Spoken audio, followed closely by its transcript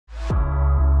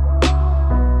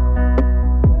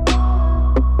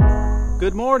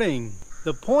Good morning.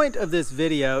 The point of this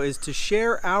video is to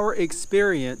share our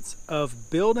experience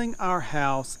of building our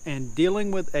house and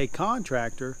dealing with a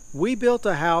contractor. We built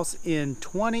a house in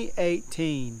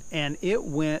 2018 and it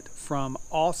went from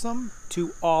awesome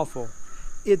to awful.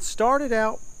 It started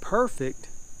out perfect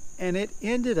and it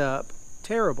ended up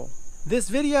terrible. This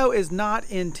video is not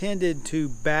intended to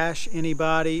bash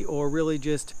anybody or really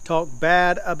just talk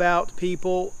bad about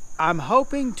people. I'm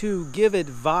hoping to give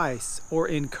advice or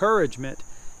encouragement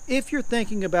if you're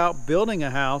thinking about building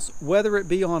a house, whether it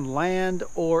be on land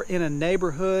or in a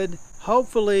neighborhood.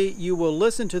 Hopefully you will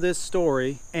listen to this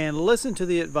story and listen to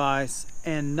the advice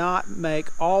and not make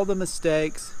all the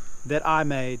mistakes that I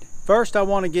made. First, I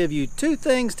want to give you two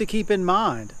things to keep in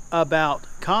mind about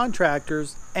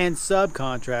contractors and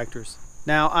subcontractors.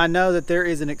 Now, I know that there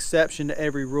is an exception to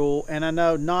every rule, and I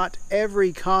know not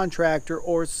every contractor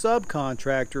or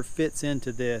subcontractor fits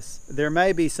into this. There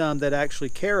may be some that actually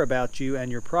care about you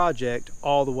and your project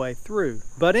all the way through.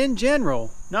 But in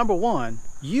general, number one,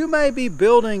 you may be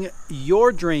building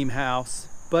your dream house,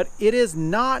 but it is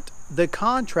not the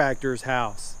contractor's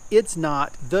house. It's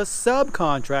not the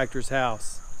subcontractor's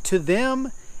house. To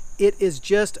them, it is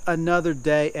just another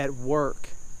day at work.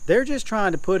 They're just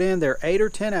trying to put in their 8 or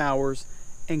 10 hours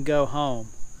and go home.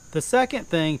 The second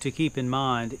thing to keep in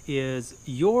mind is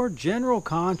your general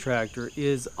contractor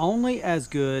is only as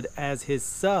good as his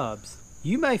subs.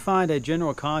 You may find a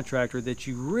general contractor that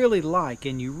you really like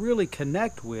and you really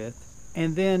connect with,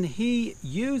 and then he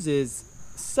uses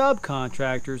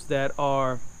subcontractors that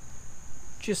are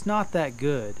just not that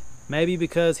good. Maybe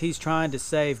because he's trying to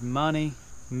save money.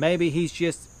 Maybe he's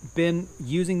just been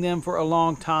using them for a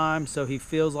long time, so he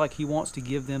feels like he wants to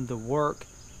give them the work.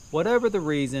 Whatever the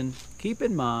reason, keep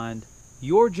in mind,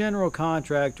 your general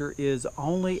contractor is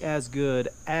only as good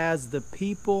as the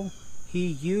people he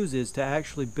uses to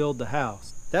actually build the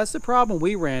house. That's the problem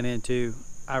we ran into.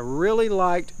 I really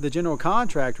liked the general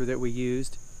contractor that we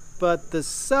used, but the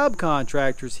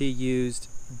subcontractors he used,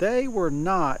 they were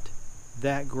not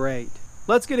that great.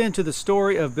 Let's get into the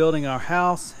story of building our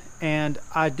house. And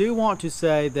I do want to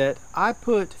say that I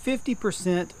put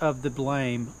 50% of the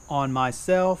blame on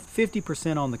myself,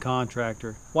 50% on the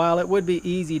contractor. While it would be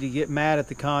easy to get mad at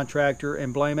the contractor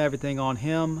and blame everything on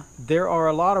him, there are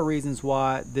a lot of reasons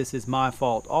why this is my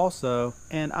fault also,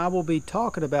 and I will be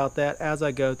talking about that as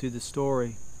I go through the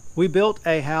story. We built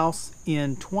a house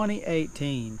in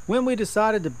 2018. When we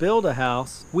decided to build a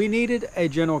house, we needed a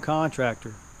general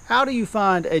contractor. How do you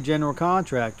find a general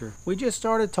contractor? We just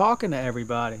started talking to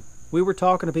everybody. We were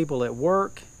talking to people at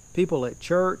work, people at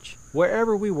church,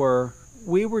 wherever we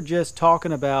were just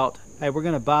talking about, hey, we're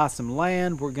going to buy some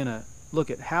land, we're going to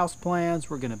look at house plans,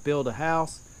 we're going to build a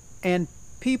house. And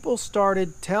people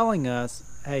started telling us,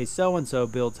 hey, so-and-so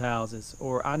builds houses,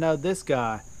 or I know this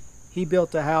guy, he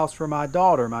built a house for my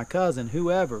daughter, my cousin,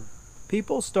 whoever.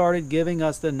 People started giving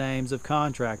us the names of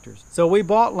contractors. So we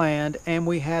bought land and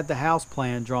we had the house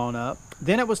plan drawn up.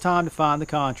 Then it was time to find the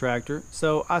contractor,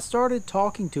 so I started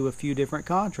talking to a few different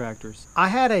contractors. I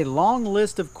had a long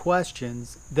list of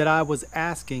questions that I was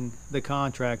asking the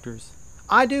contractors.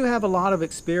 I do have a lot of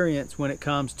experience when it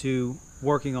comes to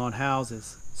working on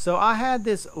houses. So I had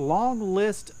this long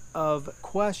list of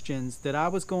questions that I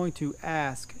was going to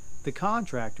ask the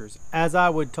contractors. As I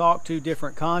would talk to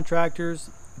different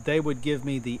contractors, they would give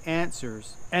me the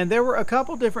answers. And there were a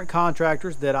couple different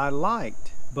contractors that I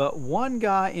liked. But one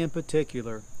guy in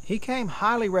particular, he came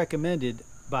highly recommended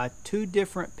by two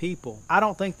different people. I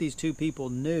don't think these two people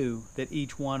knew that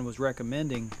each one was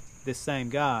recommending this same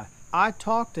guy. I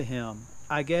talked to him,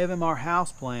 I gave him our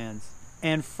house plans,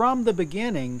 and from the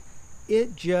beginning,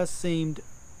 it just seemed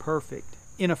perfect.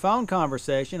 In a phone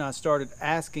conversation, I started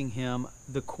asking him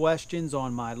the questions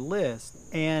on my list,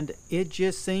 and it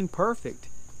just seemed perfect.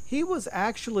 He was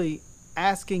actually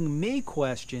asking me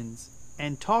questions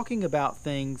and talking about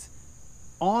things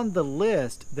on the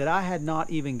list that I had not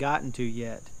even gotten to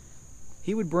yet.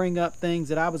 He would bring up things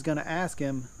that I was going to ask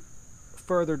him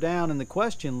further down in the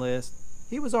question list.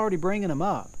 He was already bringing them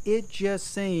up. It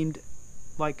just seemed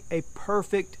like a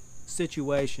perfect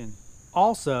situation.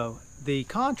 Also, the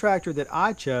contractor that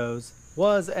I chose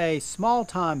was a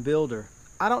small-time builder.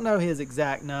 I don't know his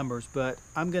exact numbers, but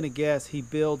I'm going to guess he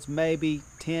builds maybe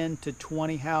 10 to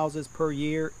 20 houses per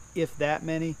year, if that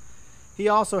many. He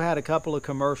also had a couple of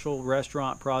commercial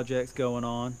restaurant projects going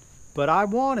on. But I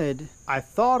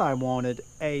thought I wanted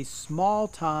a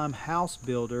small-time house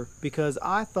builder because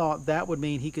I thought that would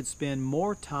mean he could spend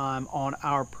more time on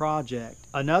our project.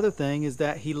 Another thing is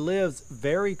that he lives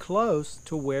very close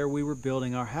to where we were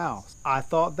building our house. I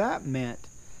thought that meant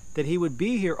that he would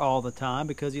be here all the time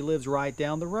because he lives right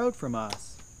down the road from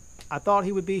us. I thought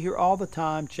he would be here all the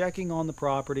time, checking on the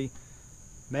property,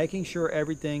 making sure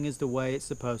everything is the way it's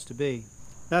supposed to be.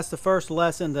 That's the first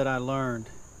lesson that I learned.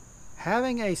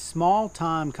 Having a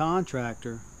small-time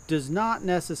contractor does not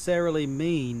necessarily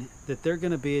mean that they're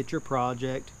going to be at your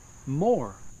project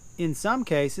more. In some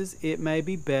cases, it may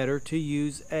be better to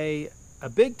use a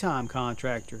big-time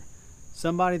contractor,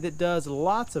 somebody that does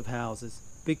lots of houses,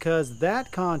 because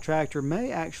that contractor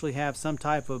may actually have some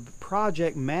type of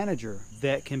project manager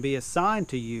that can be assigned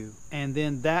to you, and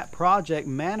then that project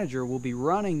manager will be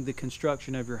running the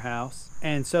construction of your house,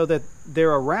 and so that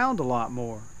they're around a lot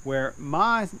more. Where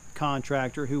my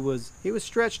contractor, he was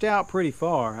stretched out pretty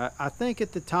far. I think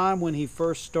at the time when he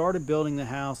first started building the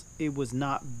house, it was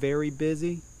not very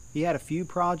busy. He had a few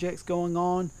projects going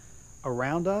on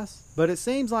around us, but it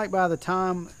seems like by the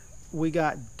time we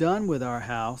got done with our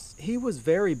house, he was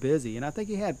very busy, and I think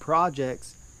he had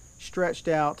projects stretched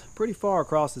out pretty far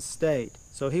across the state,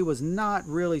 so he was not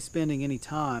really spending any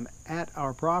time at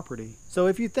our property. So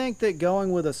if you think that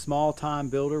going with a small-time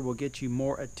builder will get you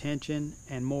more attention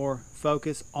and more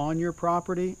focus on your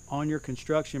property, on your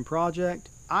construction project,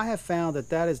 I have found that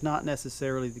that is not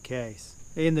necessarily the case.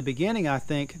 In the beginning, I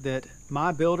think that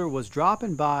my builder was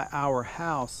dropping by our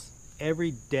house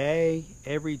every day,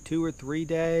 every 2 or 3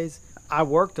 days. I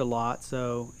worked a lot,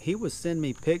 so he was sending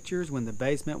me pictures when the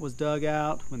basement was dug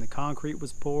out, when the concrete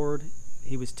was poured.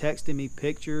 He was texting me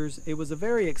pictures. It was a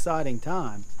very exciting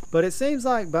time. But it seems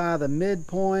like by the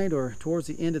midpoint or towards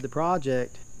the end of the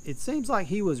project, it seems like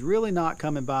he was really not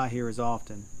coming by here as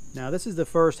often. Now, this is the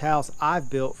first house I've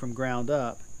built from ground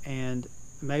up, and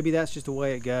maybe that's just the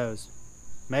way it goes.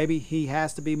 Maybe he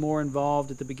has to be more involved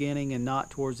at the beginning and not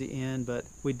towards the end, but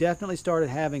we definitely started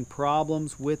having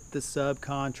problems with the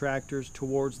subcontractors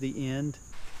towards the end.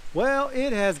 Well,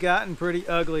 it has gotten pretty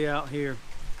ugly out here.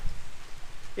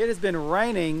 It has been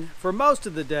raining for most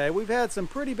of the day. We've had some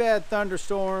pretty bad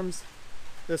thunderstorms.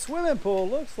 The swimming pool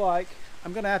looks like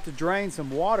I'm gonna have to drain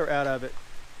some water out of it.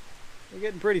 We're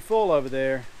getting pretty full over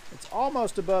there. It's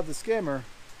almost above the skimmer.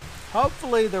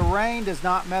 Hopefully the rain does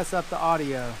not mess up the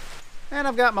audio. And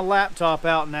I've got my laptop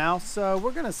out now, so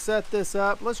we're gonna set this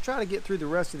up. Let's try to get through the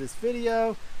rest of this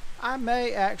video. I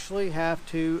may actually have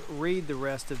to read the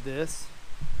rest of this.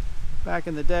 Back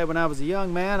in the day when I was a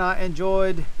young man, I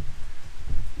enjoyed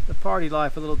the party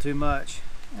life a little too much.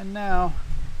 And now,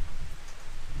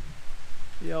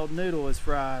 the old noodle is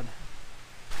fried.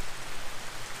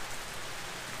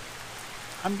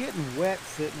 I'm getting wet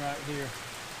sitting right here.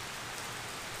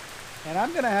 And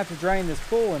I'm gonna have to drain this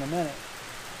pool in a minute.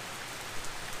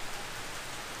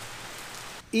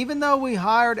 Even though we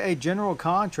hired a general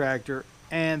contractor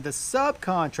and the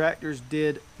subcontractors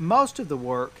did most of the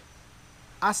work,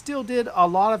 I still did a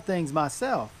lot of things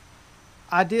myself.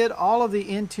 I did all of the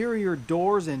interior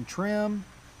doors and trim.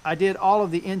 I did all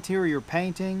of the interior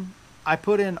painting. I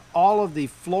put in all of the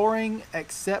flooring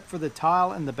except for the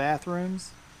tile in the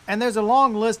bathrooms. And there's a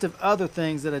long list of other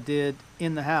things that I did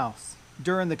in the house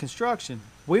during the construction.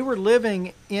 We were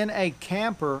living in a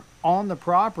camper on the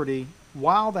property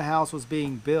while the house was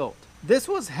being built. This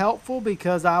was helpful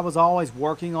because I was always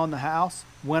working on the house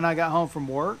when I got home from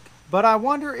work, but I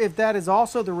wonder if that is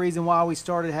also the reason why we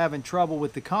started having trouble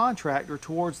with the contractor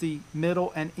towards the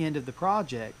middle and end of the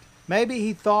project. Maybe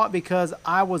he thought because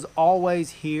I was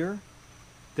always here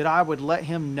that I would let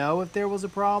him know if there was a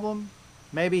problem.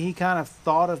 Maybe he kind of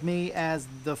thought of me as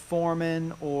the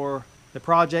foreman or the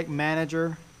project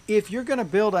manager. If you're going to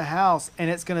build a house and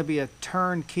it's going to be a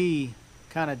turnkey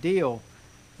kind of deal,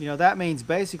 you know, that means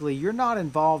basically you're not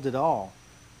involved at all.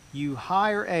 You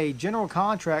hire a general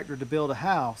contractor to build a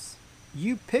house.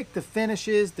 You pick the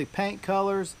finishes, the paint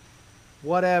colors,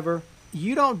 whatever.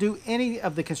 You don't do any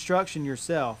of the construction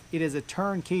yourself. It is a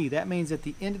turnkey. That means at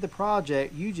the end of the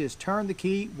project, you just turn the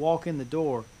key, walk in the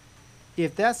door.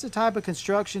 If that's the type of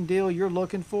construction deal you're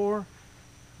looking for,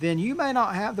 then you may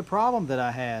not have the problem that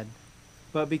I had.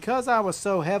 But because I was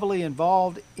so heavily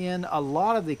involved in a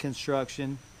lot of the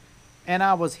construction, and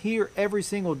I was here every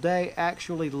single day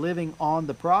actually living on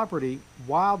the property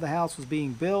while the house was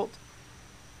being built,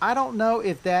 I don't know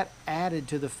if that added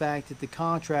to the fact that the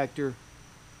contractor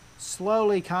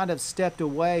slowly kind of stepped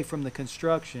away from the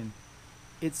construction.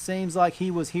 It seems like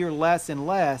he was here less and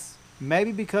less,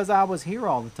 maybe because I was here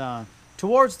all the time.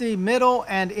 Towards the middle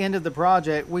and end of the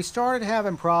project, we started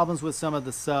having problems with some of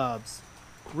the subs.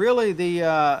 Really,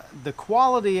 the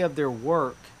quality of their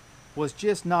work was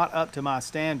just not up to my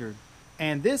standard.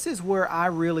 And this is where I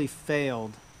really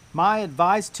failed. My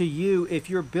advice to you, if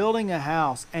you're building a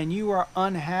house and you are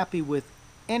unhappy with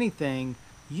anything,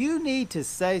 you need to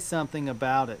say something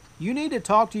about it. You need to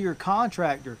talk to your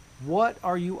contractor. What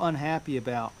are you unhappy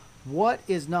about? What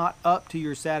is not up to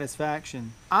your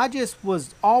satisfaction? I just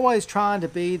was always trying to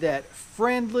be that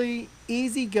friendly,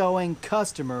 easygoing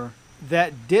customer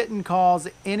that didn't cause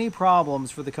any problems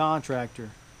for the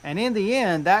contractor. And in the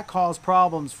end, that caused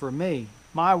problems for me.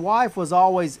 My wife was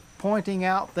always pointing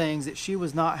out things that she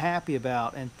was not happy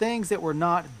about and things that were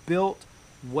not built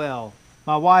well.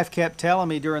 My wife kept telling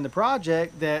me during the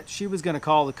project that she was going to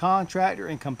call the contractor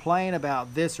and complain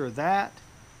about this or that.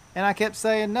 And I kept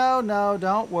saying, no,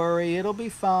 don't worry, it'll be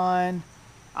fine.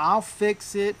 I'll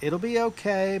fix it, it'll be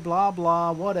okay, blah,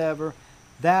 blah, whatever.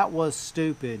 That was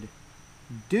stupid.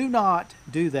 Do not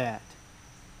do that.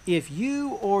 If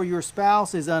you or your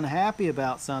spouse is unhappy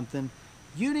about something,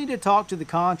 you need to talk to the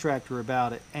contractor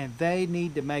about it, and they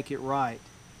need to make it right.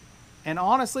 And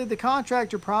honestly, the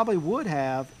contractor probably would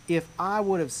have if I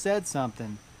would have said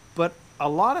something. But a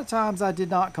lot of times I did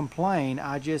not complain.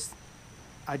 I just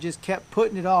kept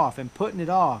putting it off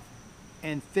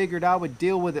and figured I would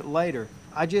deal with it later.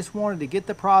 I just wanted to get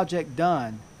the project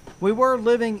done. We were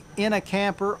living in a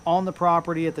camper on the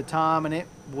property at the time, and it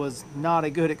was not a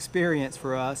good experience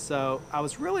for us. So I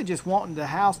was really just wanting the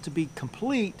house to be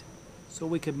complete so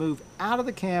we could move out of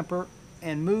the camper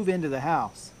and move into the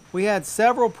house. We had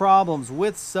several problems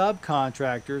with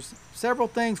subcontractors, several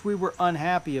things we were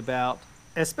unhappy about,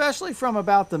 especially from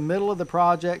about the middle of the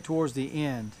project towards the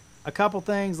end. A couple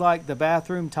things like the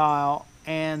bathroom tile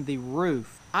and the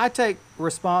roof. I take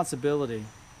responsibility.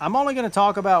 I'm only going to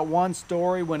talk about one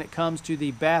story when it comes to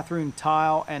the bathroom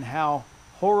tile and how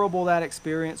horrible that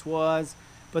experience was,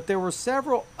 but there were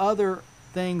several other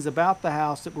things about the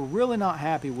house that we're really not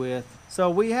happy with. So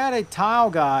we had a tile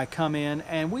guy come in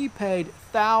and we paid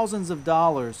thousands of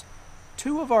dollars.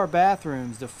 Two of our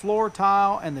bathrooms, the floor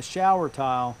tile and the shower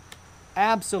tile,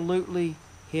 absolutely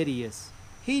hideous.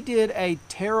 He did a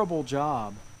terrible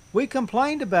job. We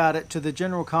complained about it to the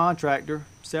general contractor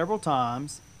several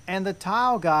times, and the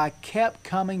tile guy kept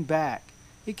coming back.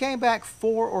 He came back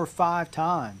 4 or 5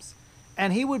 times,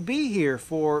 and he would be here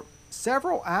for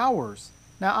several hours.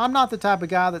 Now, I'm not the type of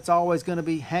guy that's always going to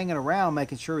be hanging around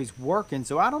making sure he's working,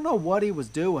 so I don't know what he was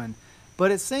doing,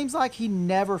 but it seems like he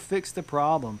never fixed the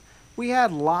problem. We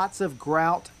had lots of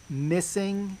grout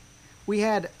missing. We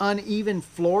had uneven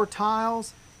floor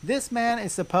tiles. This man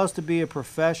is supposed to be a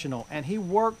professional, and he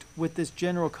worked with this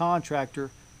general contractor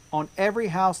on every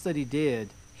house that he did.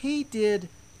 He did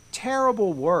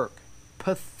terrible work.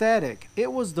 Pathetic.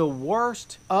 It was the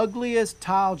worst, ugliest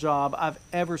tile job I've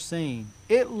ever seen.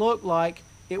 It looked like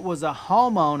it was a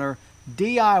homeowner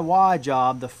DIY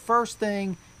job, the first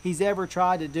thing he's ever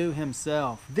tried to do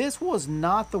himself. This was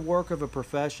not the work of a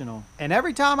professional. And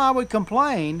every time I would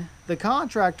complain, the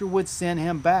contractor would send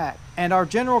him back. And our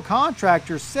general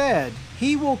contractor said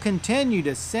he will continue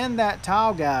to send that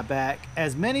tile guy back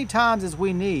as many times as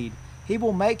we need. He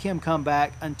will make him come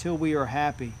back until we are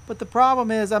happy. But the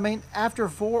problem is, after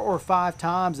 4 or 5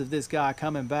 times of this guy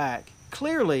coming back,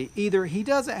 clearly either he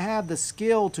doesn't have the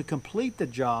skill to complete the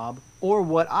job, or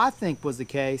what I think was the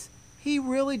case, he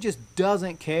really just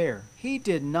doesn't care. He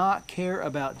did not care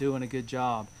about doing a good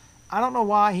job. I don't know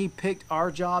why he picked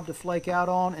our job to flake out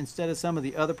on instead of some of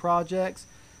the other projects,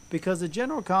 because the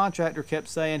general contractor kept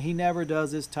saying he never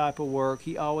does this type of work.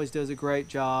 He always does a great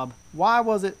job. Why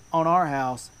was it on our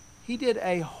house? He did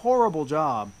a horrible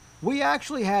job. We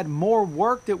actually had more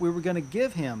work that we were going to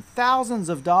give him, thousands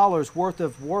of dollars worth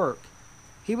of work.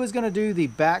 He was going to do the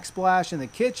backsplash in the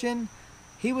kitchen.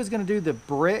 He was going to do the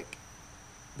brick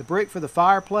for the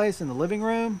fireplace in the living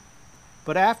room.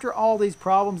 But after all these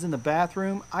problems in the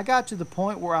bathroom, I got to the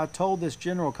point where I told this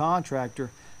general contractor,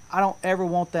 I don't ever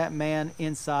want that man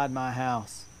inside my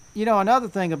house. You know, another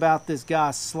thing about this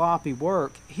guy's sloppy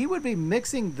work, he would be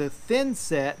mixing the thin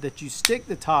set that you stick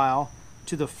the tile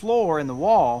to the floor and the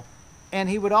wall, and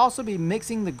he would also be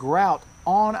mixing the grout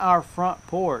on our front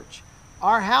porch.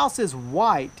 Our house is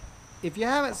white. If you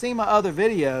haven't seen my other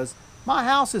videos, my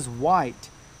house is white.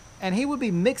 And he would be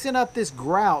mixing up this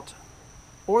grout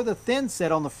or the thin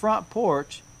set on the front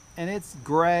porch, and it's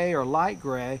gray or light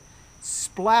gray,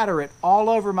 splatter it all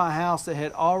over my house that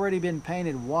had already been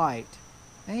painted white.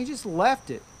 And he just left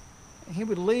it. And he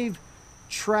would leave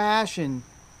trash and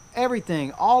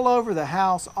everything all over the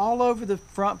house, all over the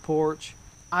front porch.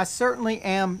 I certainly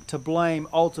am to blame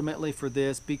ultimately for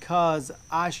this, because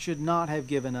I should not have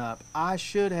given up. I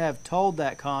should have told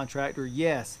that contractor,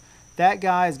 yes, that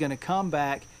guy is going to come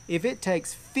back. If it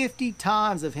takes 50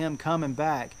 times of him coming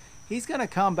back, he's going to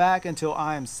come back until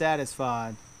I am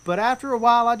satisfied. But after a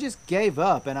while, I just gave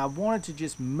up, and I wanted to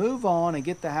just move on and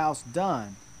get the house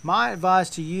done. My advice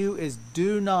to you is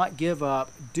do not give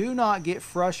up. Do not get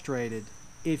frustrated.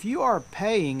 if you are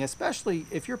paying, especially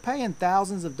if you're paying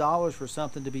thousands of dollars for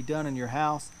something to be done in your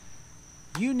house,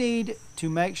 you need to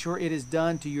make sure it is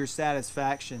done to your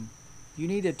satisfaction. You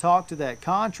need to talk to that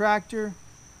contractor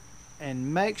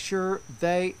and make sure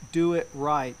they do it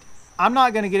right. I'm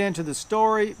not going to get into the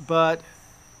story, but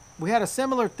we had a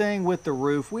similar thing with the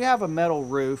roof. We have a metal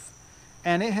roof,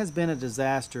 and it has been a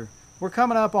disaster. We're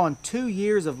coming up on 2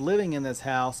 years of living in this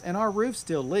house, and our roof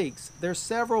still leaks. There's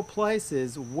several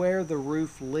places where the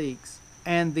roof leaks.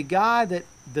 And the guy that,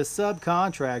 the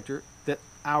subcontractor, that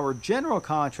our general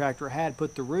contractor had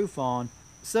put the roof on,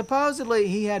 supposedly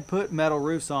he had put metal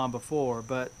roofs on before,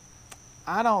 but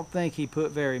I don't think he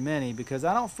put very many because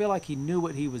I don't feel like he knew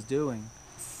what he was doing.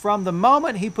 From the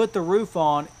moment he put the roof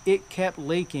on, it kept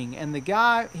leaking, and the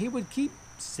guy, he would keep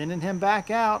sending him back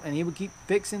out, and he would keep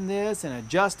fixing this and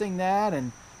adjusting that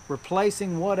and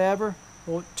replacing whatever.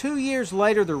 Well, 2 years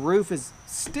later, the roof is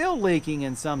still leaking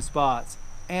in some spots,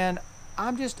 and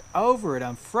I'm just over it.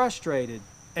 I'm frustrated.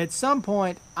 At some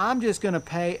point, I'm just going to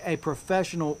pay a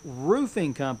professional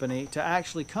roofing company to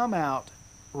actually come out,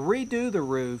 redo the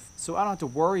roof so I don't have to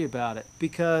worry about it,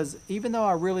 because even though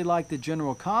I really like the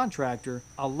general contractor,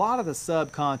 a lot of the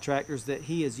subcontractors that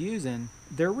he is using,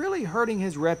 they're really hurting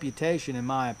his reputation, in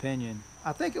my opinion.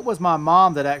 I think it was my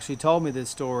mom that actually told me this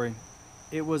story.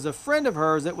 It was a friend of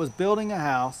hers that was building a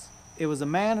house. It was a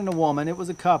man and a woman. It was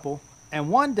a couple. And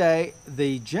one day,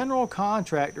 the general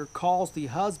contractor calls the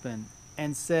husband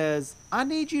and says, "I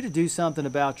need you to do something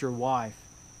about your wife.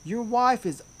 Your wife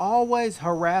is always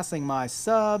harassing my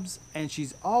subs, and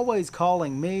she's always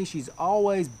calling me. She's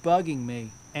always bugging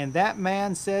me." And that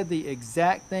man said the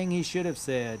exact thing he should have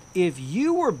said. If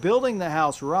you were building the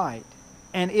house right,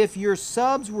 and if your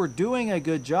subs were doing a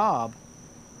good job,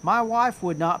 my wife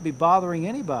would not be bothering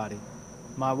anybody.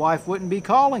 My wife wouldn't be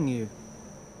calling you.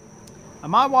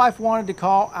 And my wife wanted to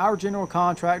call our general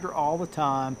contractor all the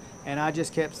time, and I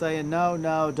just kept saying,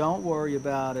 no, don't worry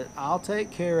about it. I'll take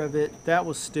care of it. That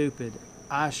was stupid.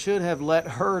 I should have let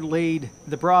her lead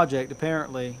the project,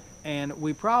 apparently, and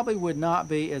we probably would not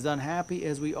be as unhappy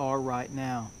as we are right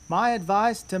now. My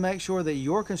advice to make sure that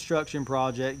your construction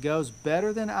project goes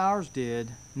better than ours did: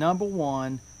 number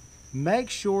one, make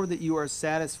sure that you are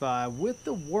satisfied with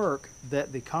the work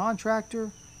that the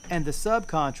contractor and the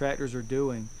subcontractors are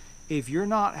doing. If you're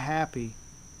not happy,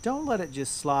 don't let it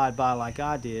just slide by like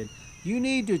I did. You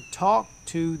need to talk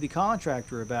to the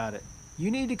contractor about it. You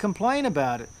need to complain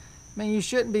about it. I mean, you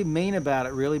shouldn't be mean about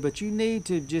it really, but you need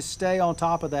to just stay on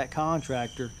top of that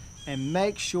contractor and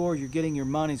make sure you're getting your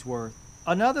money's worth.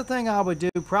 Another thing I would do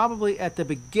probably at the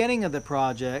beginning of the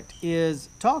project is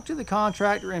talk to the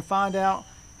contractor and find out,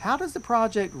 how does the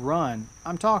project run?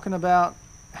 I'm talking about,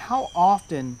 how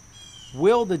often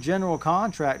will the general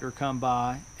contractor come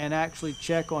by and actually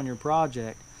check on your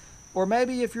project? Or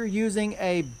maybe if you're using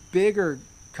a bigger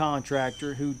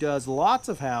contractor who does lots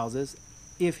of houses,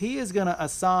 if he is going to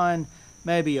assign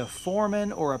maybe a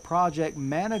foreman or a project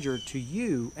manager to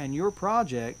you and your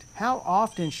project, how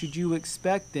often should you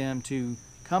expect them to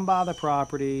come by the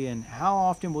property, and how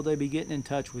often will they be getting in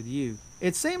touch with you?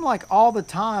 It seemed like all the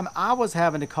time I was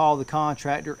having to call the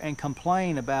contractor and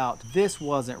complain about this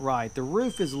wasn't right, the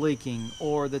roof is leaking,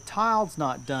 or the tile's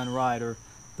not done right, or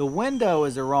the window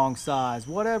is the wrong size,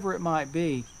 whatever it might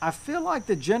be. I feel like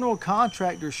the general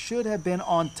contractor should have been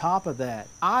on top of that.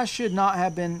 I should not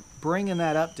have been bringing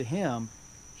that up to him.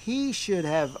 He should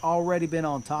have already been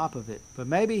on top of it. But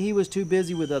maybe he was too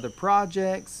busy with other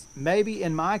projects. Maybe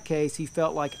in my case, he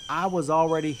felt like I was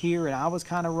already here and I was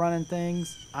kind of running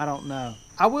things. I don't know.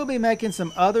 I will be making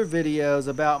some other videos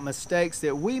about mistakes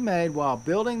that we made while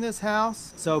building this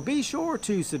house. So be sure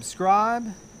to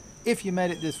subscribe. If you made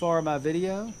it this far in my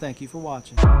video, thank you for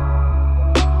watching.